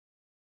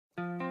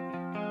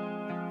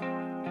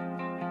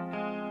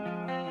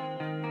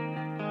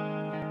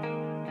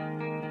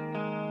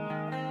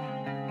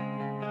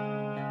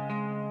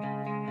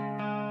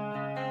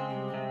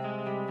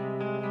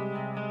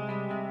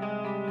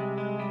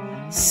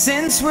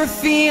Since we're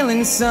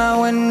feeling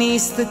so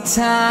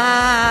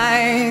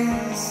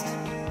anesthetized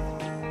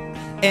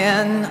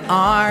in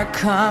our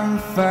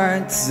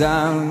comfort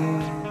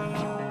zone,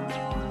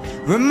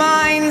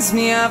 reminds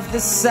me of the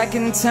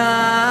second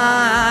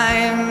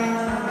time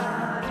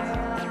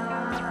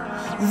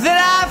that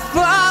I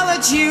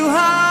followed you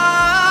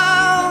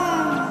home.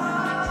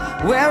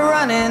 We're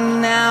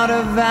running out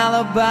of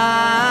alibis.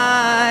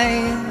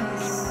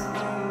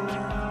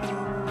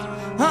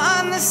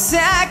 On the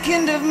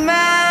 2nd of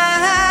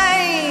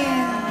May,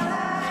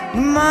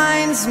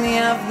 reminds me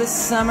of the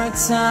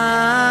summertime.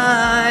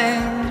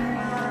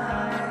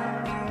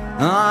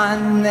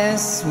 On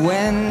this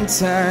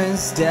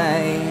winter's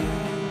day,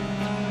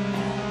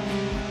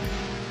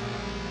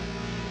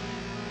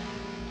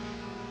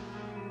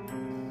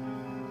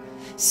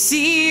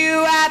 see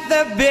you at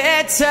the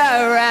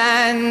bitter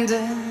end.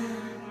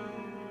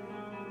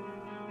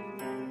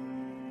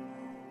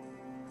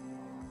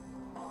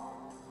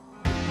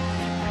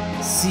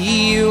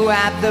 See you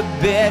at the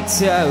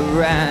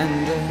bitter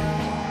end.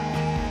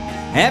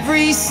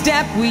 Every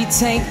step we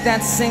take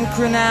that's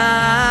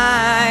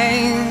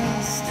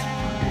synchronized,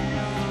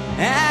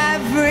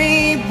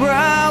 every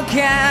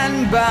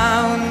broken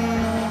bone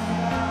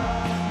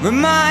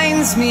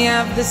reminds me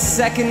of the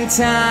second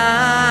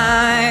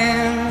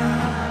time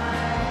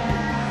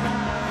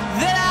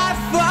that I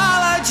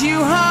followed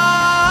you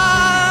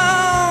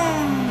home.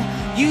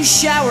 You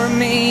shower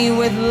me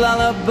with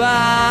lullabies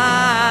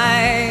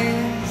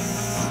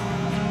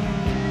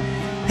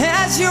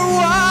as you're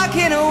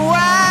walking away.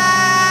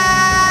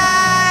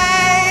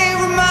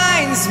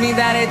 Reminds me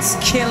that it's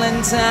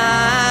killing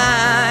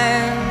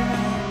time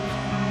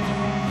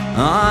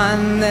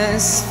on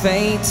this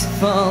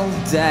fateful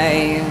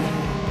day.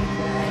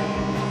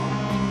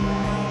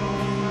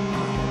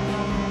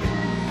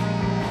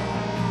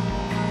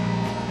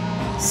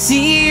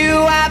 See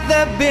you at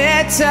the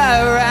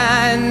bitter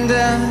end.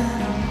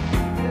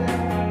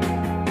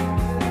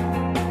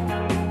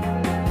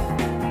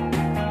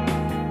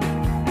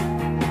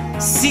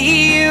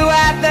 See you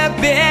at the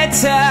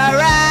bitter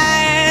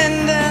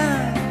end.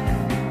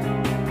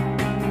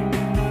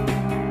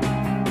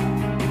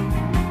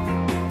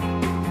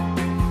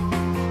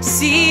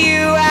 See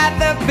you at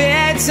the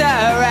bitter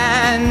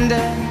end.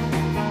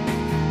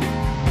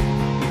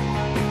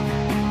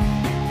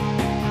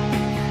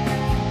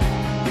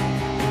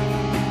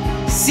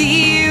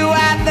 See you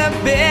at the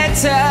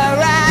bitter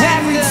end.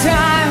 Every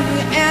time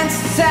we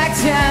intersect,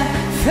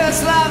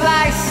 feels love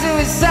like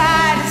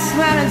suicide. It's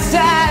when it's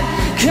dead,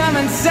 come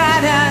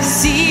inside and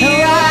see you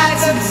at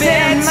the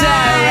bitter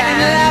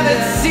end. Never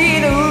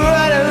see the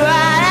road of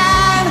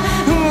light.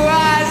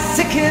 What's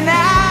ticking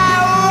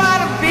out? What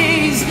a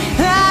beast!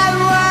 I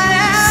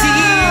wanna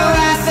see you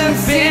at the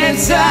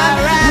bitter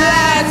end.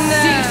 Let's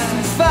see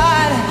some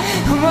fun.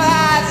 My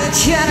eyes are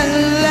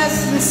cannonless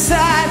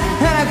inside,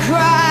 and I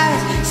cry.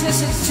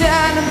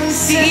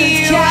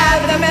 See you at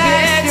the